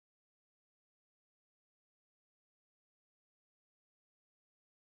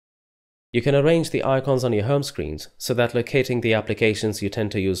You can arrange the icons on your home screens so that locating the applications you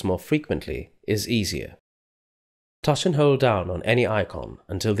tend to use more frequently is easier. Touch and hold down on any icon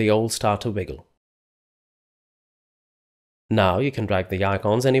until they all start to wiggle. Now you can drag the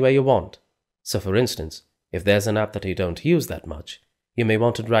icons anywhere you want. So for instance, if there's an app that you don't use that much, you may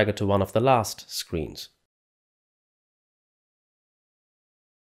want to drag it to one of the last screens.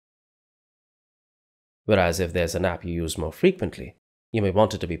 Whereas if there's an app you use more frequently, you may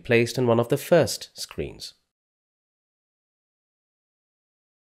want it to be placed in one of the first screens.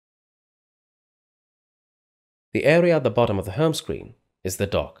 The area at the bottom of the home screen is the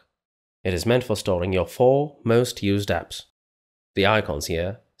dock. It is meant for storing your 4 most used apps. The icons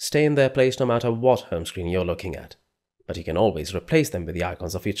here stay in their place no matter what home screen you're looking at, but you can always replace them with the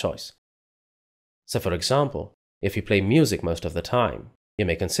icons of your choice. So for example, if you play music most of the time, you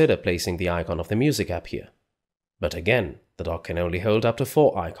may consider placing the icon of the music app here. But again, the dock can only hold up to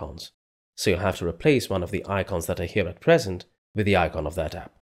 4 icons, so you'll have to replace one of the icons that are here at present with the icon of that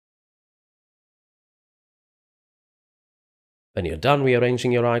app. When you're done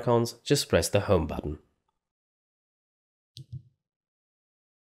rearranging your icons, just press the Home button.